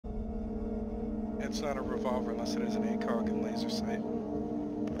It's not a revolver unless it is an ACOG and laser sight.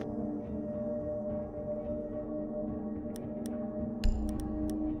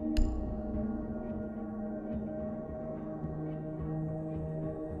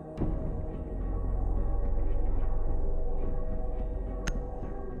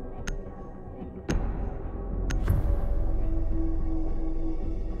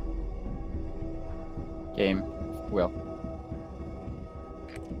 Game. Will.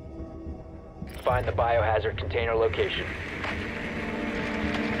 Find the biohazard container location.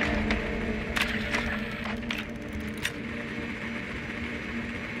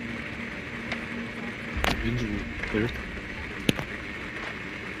 Engine clear.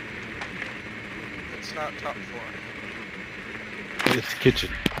 It's not top floor. It's kitchen.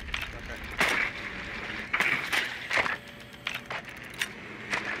 Okay.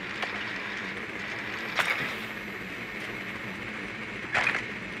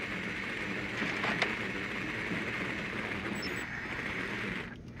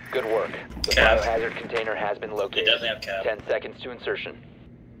 Good work. The Cav. biohazard container has been It located. doesn't have cap. 10 seconds to insertion.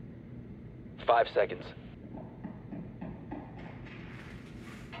 5 seconds.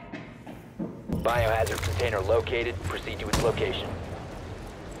 Biohazard container located. Proceed to its location.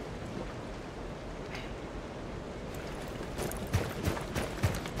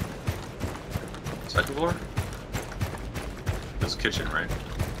 Second floor? That's kitchen, right?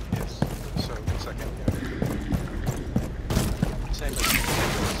 Yes. So, second, yeah. Same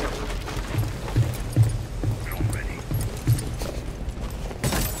as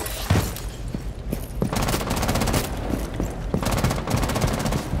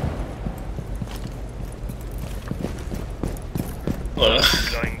Hello.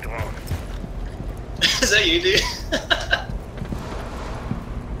 Is that you, dude?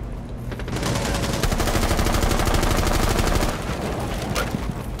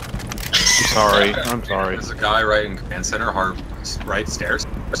 Sorry, I'm sorry. There's a guy right in command center, hard right stairs.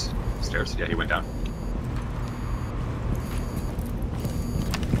 Stairs, yeah, he went down.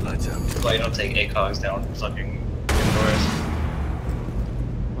 Why you don't take ACOGs down fucking indoors?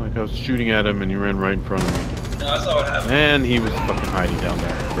 Like I was shooting at him and he ran right in front of me. No, I saw what happened. And he was fucking hiding down I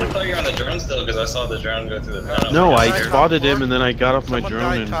there. thought you were on the drone still because I saw the drone go through the tunnel. No, I Top spotted floor. him and then I got off my Someone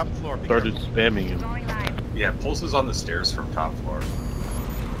drone died top and floor. Be started careful. spamming him. Yeah, Pulse is on the stairs from top floor.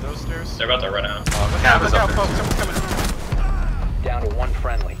 Those stairs. They're about to run out. Cav is Look up out, there. folks. Someone coming. Down to 1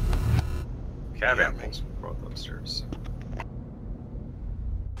 friendly. Cav Yeah, and me. Pulse were both upstairs.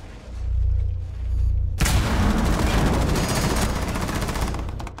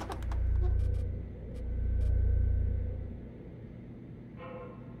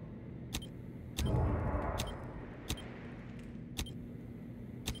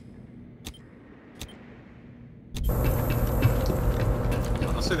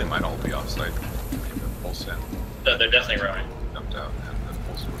 Honestly, they might all be off-site. Pulse and No, they're definitely running. jumped out, and then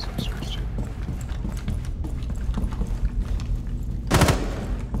Pulse was upstairs too.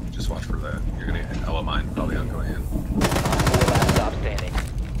 Just watch for that. You're gonna hit Elamine probably on going in. 4 last stop standing.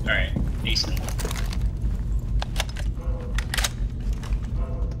 Alright, decent.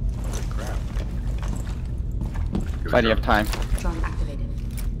 Holy crap. Good Glad you job. have time. Drone activated.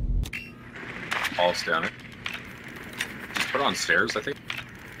 Pulse down it. Just put it on stairs, I think.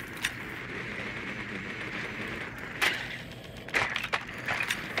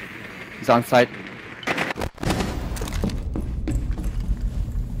 He's on site.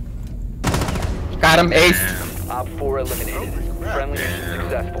 Got him, ace. And Op 4 eliminated. Holy crap. Friendly mission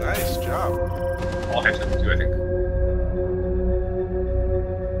Damn. successful. Nice job. all headshots too, I think.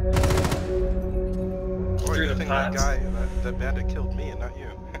 Boy, Through good the thing that pots. guy, that bandit killed me and not you.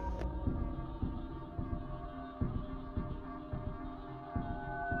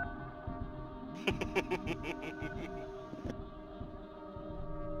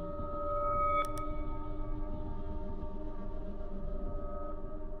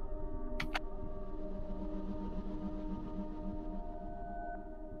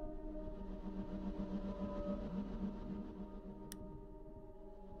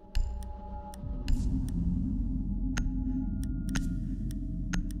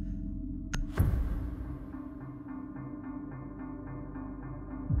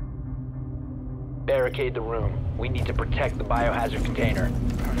 Barricade the room. We need to protect the biohazard container.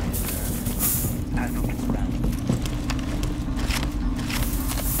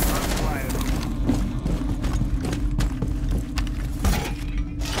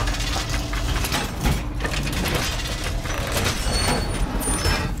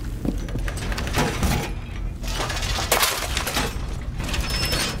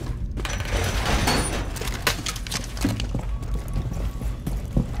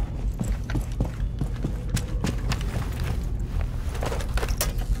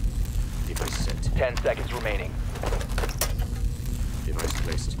 seconds remaining. Device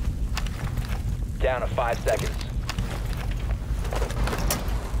placed. Down to 5 seconds.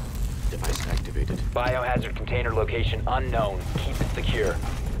 Device activated. Biohazard container location unknown. Keep it secure.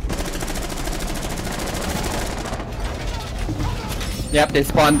 Yep, they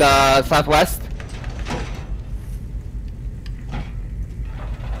spawned southwest.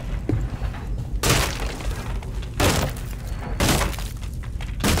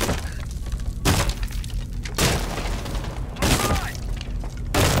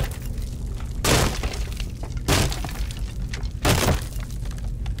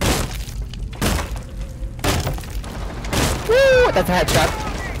 Woo! That's a headshot.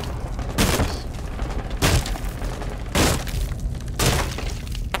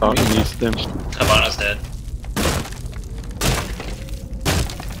 Oh, he needs them. Havana's dead.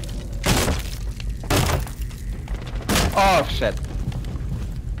 Oh shit.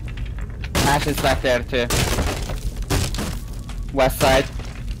 Ash is back there too. West side.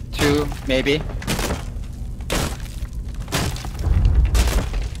 2, maybe.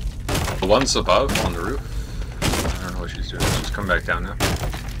 The one's above on the roof. I don't know what she's doing. She's coming back down now.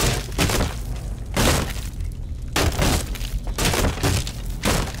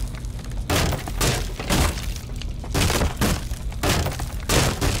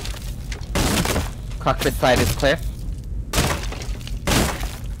 Cockpit side is clear.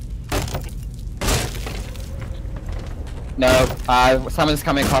 No, someone's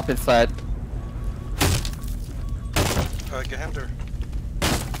coming cockpit side. Gehander.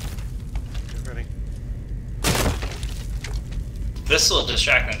 Get ready. This will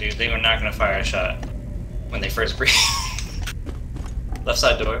distract them, dude. They were not gonna fire a shot when they first breathe. Left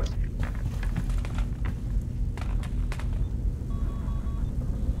side door.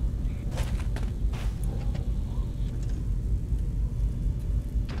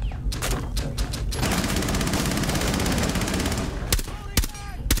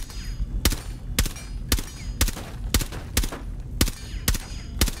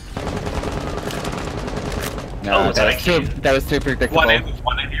 No, Oh, that was too predictable.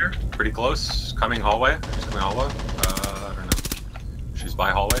 One in here. Pretty close. Coming hallway. She's coming hallway. I don't know. She's by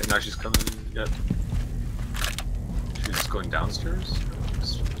hallway. Now she's coming. Yep. She's going downstairs.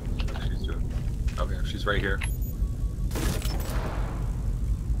 What she's doing? Okay, she's right here.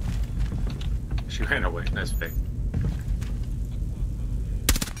 She ran away. Nice pick.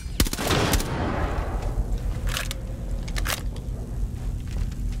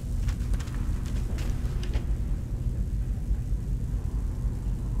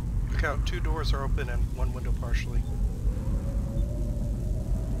 Look out, 2 doors are open and 1 window partially.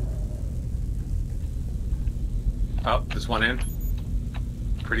 Oh, there's one in.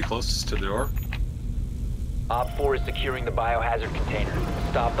 Pretty close to the door. Op 4 is securing the biohazard container.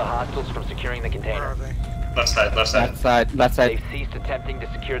 Stop the hostiles from securing the Where are container. they? Left side, left side. Left side, left side. They've ceased attempting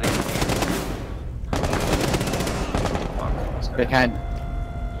to secure the container. Behind.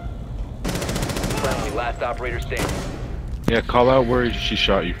 Friendly, last operator standing. Yeah, call out where she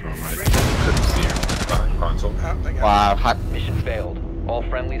shot you from. I couldn't see her. Behind console. Oh, I got Wow, hot. Mission failed. All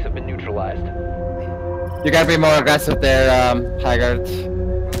friendlies have been neutralized. You gotta be more aggressive there, Haggard.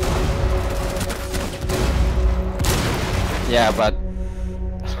 Yeah, but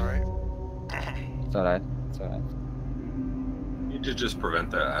It's alright. it's alright. It's alright. You did just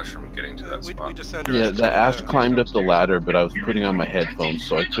prevent the Ash from getting to that We spot. just Yeah, the Ash climbed up the ladder, but I was putting on my headphones,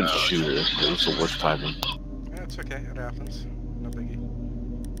 so I couldn't shoot her. It was the worst timing. Yeah, it's okay, it happens. No biggie.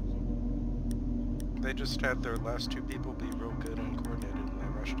 They just had their last 2 people be real good and coordinated and they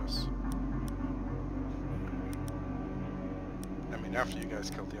rushed us. I mean, after you guys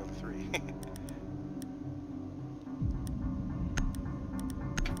killed the other 3.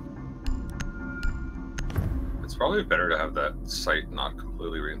 It's probably better to have that site not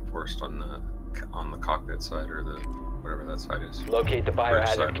completely reinforced on the cockpit side or the whatever that side is. Locate the Bridge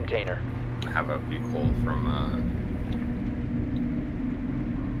biohazard side. container. Have a peephole from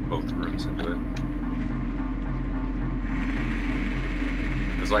both rooms into it.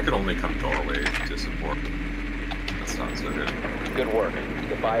 Because I could only come doorway to support. That's not so good. Good work.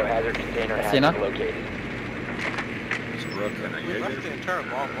 The biohazard container has Athena? been located. There's a rook and a We left Jaeger. the entire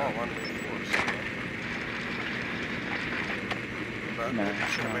long wall underneath the doors. But No, I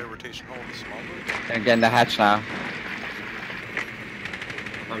should have no. made a rotation hole in the small room. And again, the hatch now.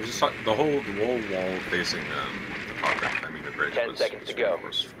 I'm just talking, the whole wall facing the cockpit, I mean the bridge 10 was seconds to go.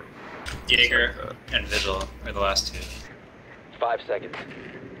 reinforced from Jaeger like and Vigil are the last 2. 5 seconds.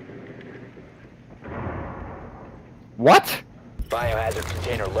 What? Biohazard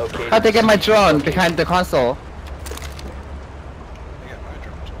container located. How'd they get my drone behind the console? I got my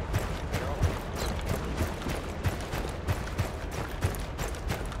drone too.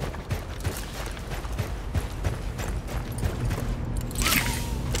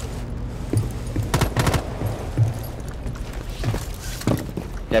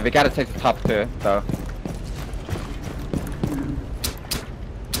 Yeah, we gotta take the top two, though.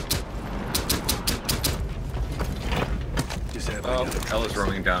 Ella's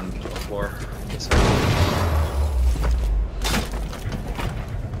roaming down the floor.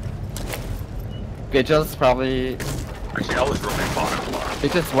 Vigil's probably... Actually, Ella's roaming bottom.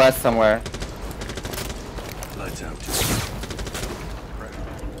 Vigil's west somewhere. Lights out.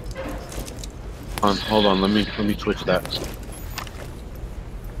 Hold on, let me switch that.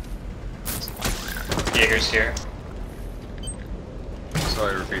 Jaeger's here. So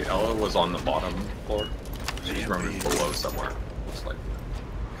I repeat, Ella was on the bottom floor. She's roaming below somewhere. Looks like.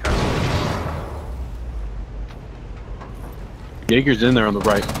 Jaeger's in there on the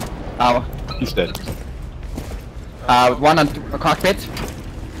right. Oh, He's dead. one on the cockpit.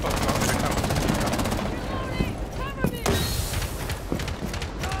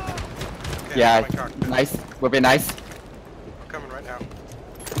 Okay, Yeah, I'm in my cockpit. nice. Would be nice. I'm coming right now.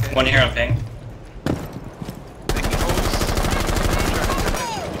 One here on ping. Taking hose.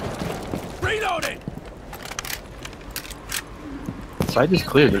 Reloading! Site is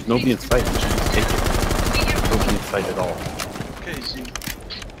clear. There's nobody in sight. We should just take it. Nobody in sight at all. Okay, you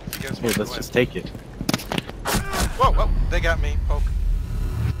guys Here, let's just take it. Whoa, whoa, they got me. Poke.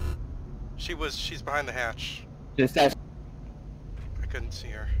 She's behind the hatch. Just as I couldn't see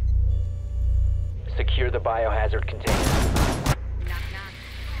her. Secure the biohazard container.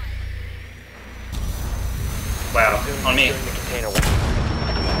 Wow, on me. Securing the container.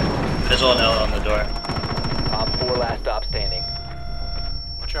 Visual and Ella on the door. Op 4 last stop standing.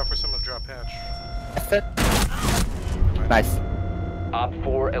 Watch out for someone to drop hatch. nice. Op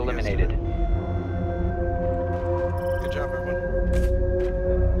 4 eliminated. Good job, everyone.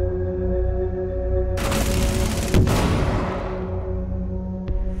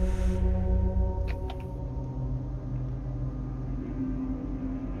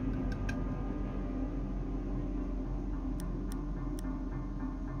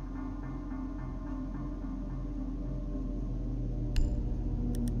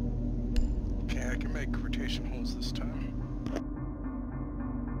 Okay, I can make rotation holes this time.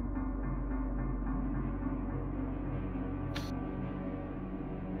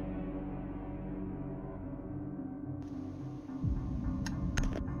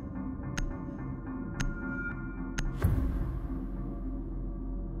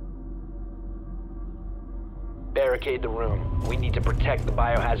 Barricade the room. We need to protect the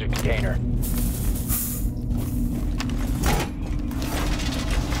biohazard container.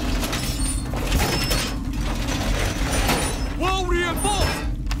 Wall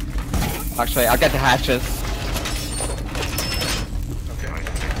reinforced! Actually, I'll get the hatches. Okay.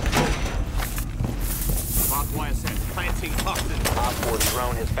 Mark wire set. Planting toxin. Op 4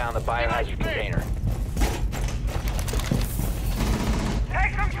 drone has found the biohazard container.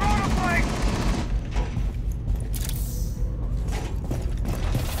 Take control of flank!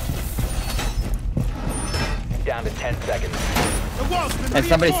 Down to 10 seconds. The wall's been And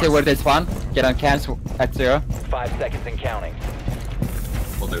somebody see where they spawn? Get on cans at 0. 5 seconds and counting.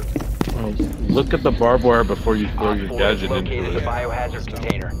 We'll do. Look at the barbed wire before you throw Op your 4 has gadget located into the it. biohazard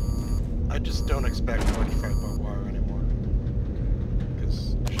container. I just don't expect 45 bar wire anymore.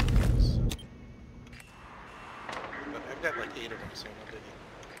 Because but I've got like 8 of them, so no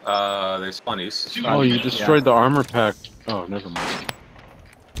biggie. They spawn east. Oh, you destroyed the armor pack. Oh, never mind.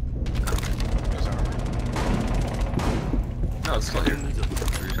 There's armor. No, it's still here.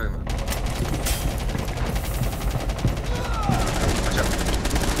 What are you talking about? Watch out.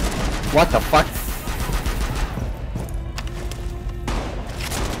 What the fuck?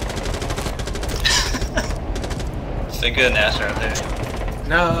 Think good Nasser out there.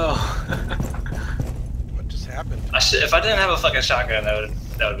 No. What just happened? If I didn't have a fucking shotgun, that would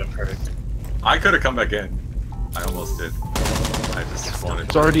have been perfect. I could have come back in. I almost did. I just wanted.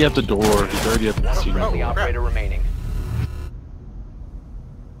 It's already at the door. He's already at the casino Friendly door. operator remaining.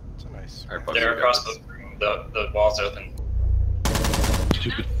 It's a nice. Alright, buddy, They're we got across this. the walls open.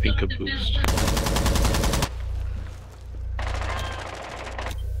 Stupid Finka boost.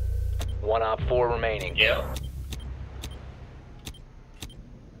 One Op 4 remaining. Yeah.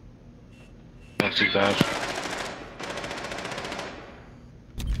 Not too bad.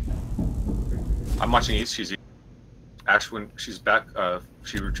 I'm watching east. She's east. Ash, when she's back,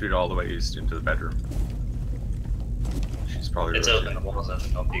 she retreated all the way east into the bedroom. She's probably It's rotating. open. The walls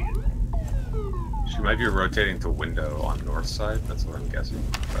open. Don't peek it. She might be rotating to window on north side. That's what I'm guessing.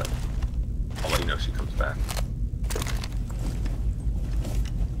 But I'll let you know if she comes back.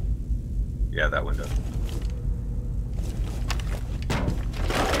 Yeah, that window.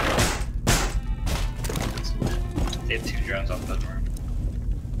 They have 2 drones on the room.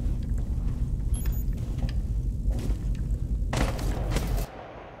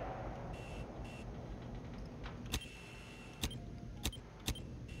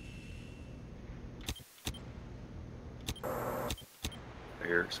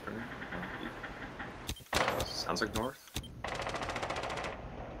 here, Sprinter. Sounds like north.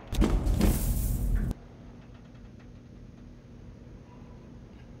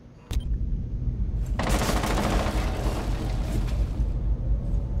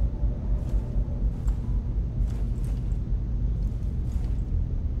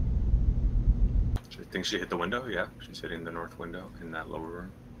 I think she hit the window, yeah. She's hitting the north window in that lower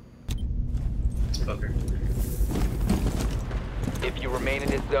room. Booker. If you remain in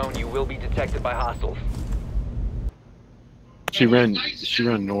this zone, you will be detected by hostiles. She ran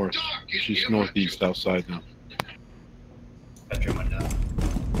north. She's northeast outside now. Bedroom window.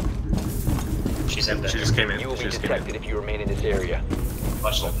 She's in She bedroom. just came in. You will She be just came in. detected if you remain in this area.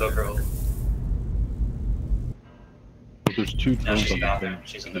 Watch the poker hole. There's two No, drones she's on the bathroom. thing.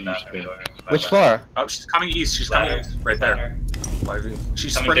 She's in the bathroom door. Which floor? Oh, she's coming east. She's coming east. Right there.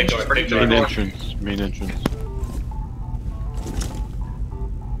 She's Coming sprinting. big She's door, sprinting big to door. the Main door. entrance. Main entrance.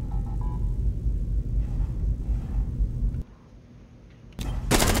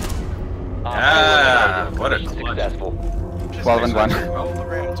 Ah, what a Mission clutch. successful. 12 and 1. All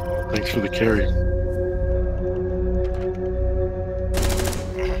around smoke. Thanks for the carry.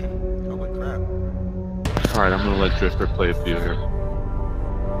 Holy crap. Alright, I'm gonna let Drifter play a few here.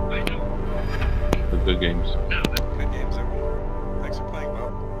 The good games. Good games, everyone. Thanks for playing,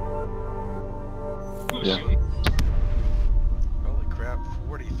 Bob. Yeah. Holy crap,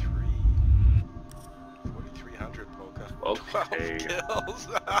 43. 4,300 Polka. 12 Okay. kills.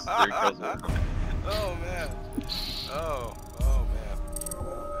 That's 3 kills. Oh man.